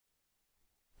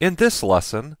In this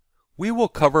lesson, we will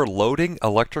cover loading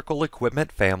electrical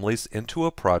equipment families into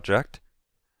a project,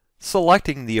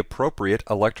 selecting the appropriate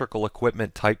electrical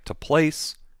equipment type to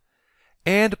place,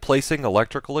 and placing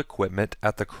electrical equipment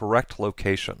at the correct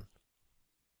location.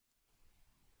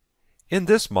 In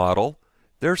this model,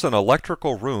 there's an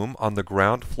electrical room on the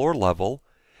ground floor level,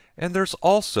 and there's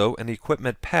also an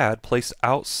equipment pad placed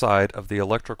outside of the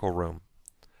electrical room.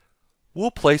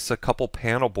 We'll place a couple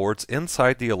panel boards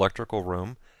inside the electrical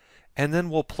room, and then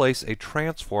we'll place a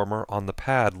transformer on the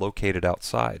pad located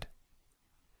outside.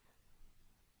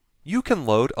 You can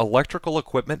load electrical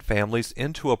equipment families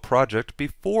into a project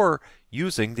before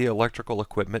using the electrical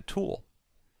equipment tool.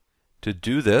 To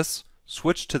do this,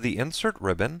 switch to the Insert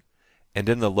ribbon, and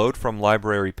in the Load from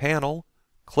Library panel,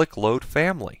 click Load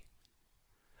Family.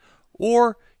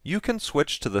 Or you can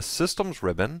switch to the Systems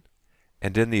ribbon,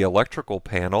 and in the Electrical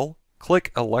panel,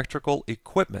 click Electrical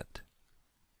Equipment.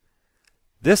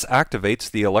 This activates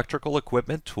the Electrical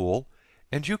Equipment tool,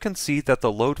 and you can see that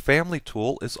the Load Family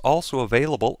tool is also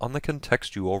available on the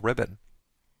Contextual ribbon.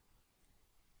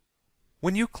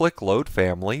 When you click Load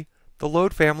Family, the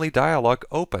Load Family dialog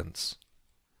opens.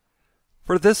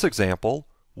 For this example,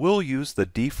 we'll use the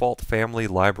default family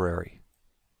library.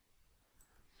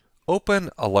 Open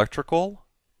Electrical,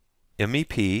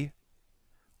 MEP,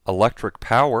 Electric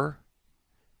Power,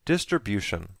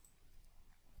 Distribution.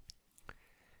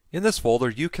 In this folder,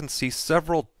 you can see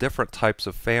several different types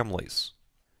of families.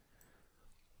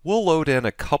 We'll load in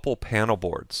a couple panel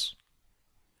boards.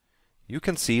 You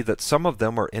can see that some of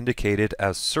them are indicated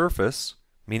as surface,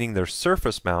 meaning they're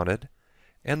surface mounted,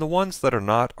 and the ones that are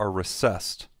not are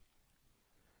recessed.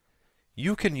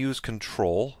 You can use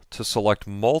Control to select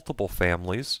multiple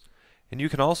families, and you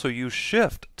can also use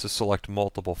Shift to select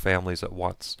multiple families at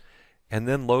once, and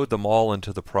then load them all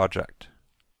into the project.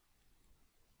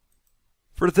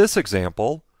 For this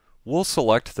example, we'll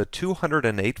select the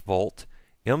 208 volt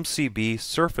MCB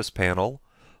surface panel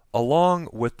along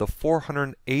with the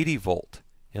 480 volt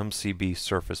MCB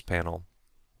surface panel.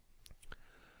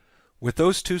 With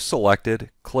those two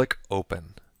selected, click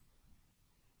Open.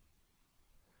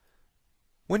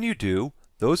 When you do,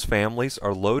 those families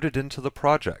are loaded into the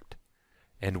project,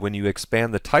 and when you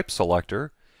expand the type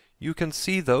selector, you can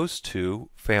see those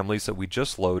two families that we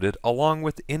just loaded along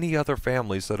with any other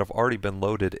families that have already been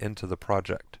loaded into the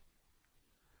project.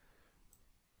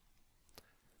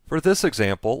 For this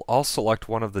example, I'll select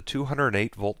one of the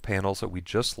 208 volt panels that we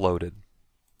just loaded.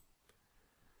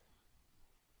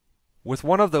 With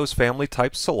one of those family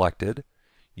types selected,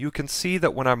 you can see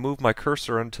that when I move my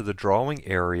cursor into the drawing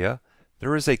area,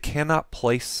 there is a cannot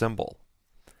place symbol.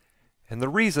 And the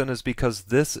reason is because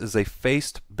this is a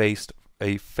face-based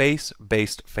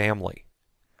family.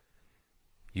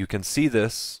 You can see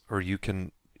this, or you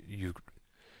can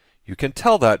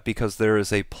tell that because there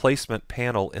is a placement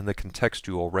panel in the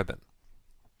Contextual ribbon.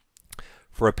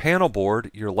 For a panel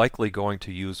board, you're likely going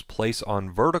to use Place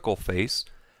on Vertical Face,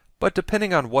 but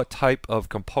depending on what type of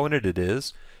component it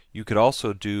is, you could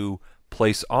also do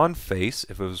Place on Face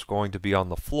if it was going to be on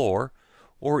the floor,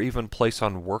 or even Place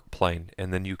on Work Plane,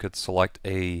 and then you could select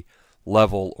a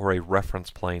level or a reference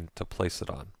plane to place it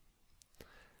on.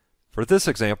 For this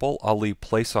example, I'll leave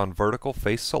Place on Vertical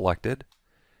Face selected,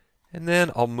 and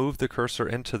then I'll move the cursor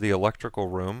into the electrical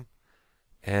room,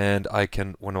 and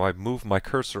when I move my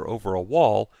cursor over a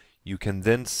wall, you can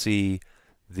then see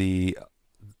the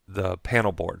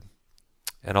panel board.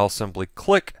 And I'll simply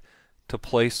click to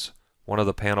place one of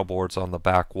the panel boards on the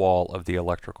back wall of the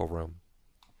electrical room.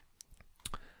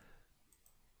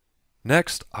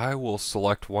 Next, I will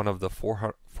select one of the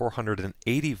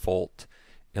 480 volt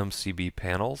MCB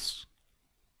panels,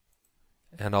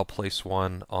 and I'll place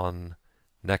one on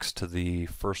next to the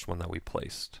first one that we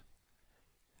placed.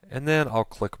 And then I'll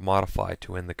click Modify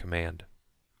to end the command.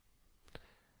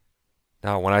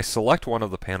 Now, when I select one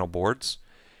of the panel boards,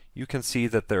 you can see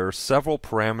that there are several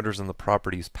parameters in the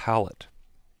Properties palette.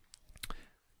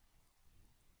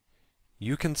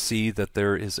 You can see that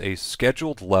there is a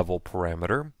Scheduled Level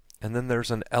parameter, and then there's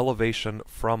an Elevation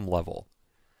From level.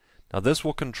 Now this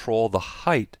will control the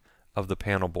height of the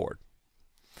panel board.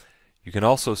 You can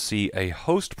also see a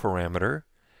Host parameter,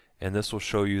 and this will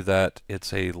show you that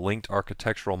it's a linked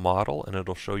architectural model, and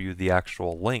it'll show you the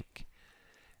actual link.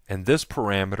 And this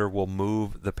parameter will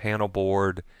move the panel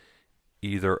board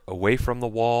either away from the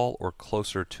wall or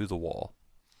closer to the wall.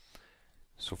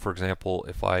 So for example,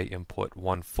 if I input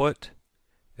 1 foot,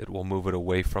 it will move it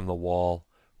away from the wall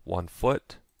 1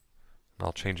 foot.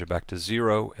 I'll change it back to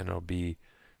 0, and it'll be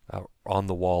on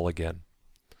the wall again.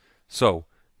 So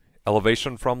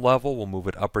elevation from level will move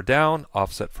it up or down,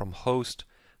 offset from host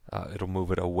it'll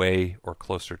move it away or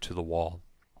closer to the wall.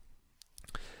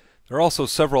 There are also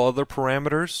several other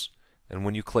parameters, and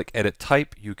when you click Edit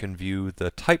Type, you can view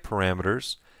the type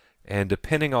parameters, and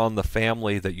depending on the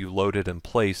family that you loaded and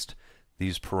placed,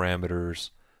 these parameters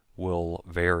will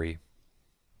vary.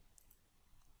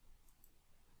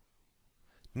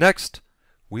 Next,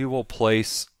 we will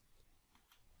place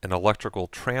an electrical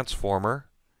transformer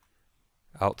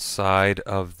outside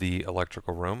of the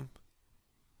electrical room.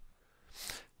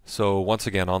 So once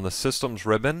again, on the Systems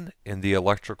ribbon in the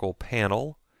electrical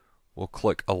panel, we'll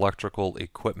click Electrical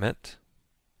Equipment,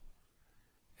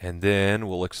 and then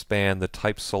we'll expand the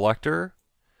type selector.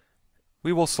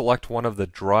 We will select one of the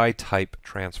dry type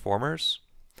transformers.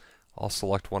 I'll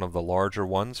select one of the larger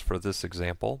ones for this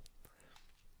example.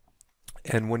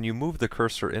 And when you move the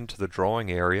cursor into the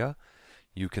drawing area,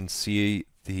 you can see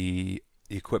the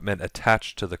equipment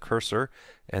attached to the cursor,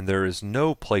 and there is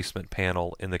no placement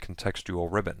panel in the contextual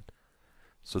ribbon.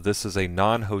 So this is a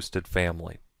non-hosted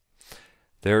family.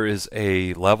 There is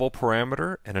a level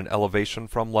parameter and an elevation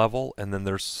from level, and then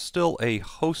there's still a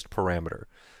host parameter.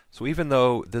 So even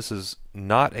though this is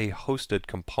not a hosted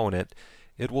component,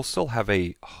 it will still have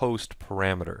a host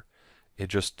parameter. It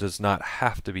just does not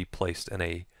have to be placed in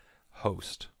a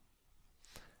host.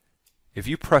 If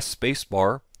you press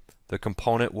spacebar, the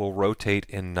component will rotate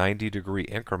in 90-degree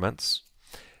increments.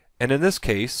 And in this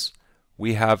case,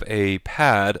 we have a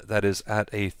pad that is at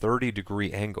a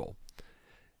 30-degree angle.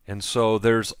 And so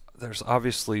there's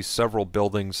obviously several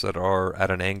buildings that are at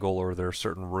an angle, or there are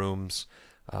certain rooms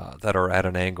that are at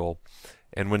an angle.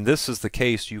 And when this is the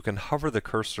case, you can hover the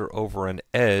cursor over an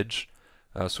edge,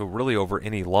 so really over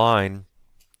any line,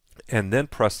 and then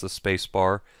press the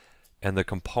spacebar, and the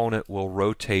component will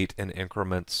rotate in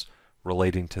increments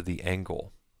relating to the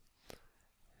angle.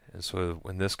 And so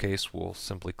in this case, we'll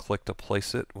simply click to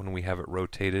place it when we have it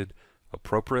rotated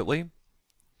appropriately.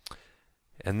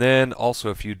 And then also,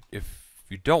 if you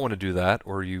don't want to do that,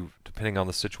 or depending on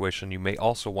the situation, you may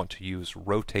also want to use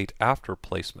rotate after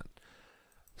placement.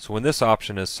 So when this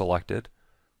option is selected,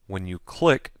 when you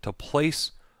click to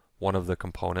place one of the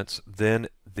components, then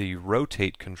the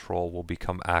rotate control will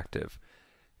become active.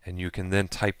 And you can then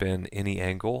type in any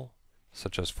angle,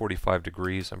 such as 45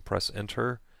 degrees, and press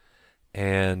enter,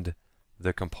 and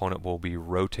the component will be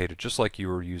rotated just like you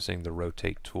were using the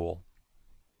rotate tool.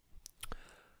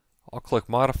 I'll click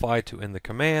modify to end the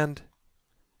command,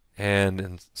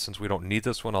 and since we don't need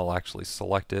this one, I'll actually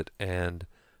select it and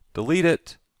delete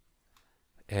it,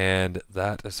 and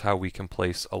that is how we can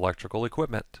place electrical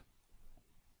equipment.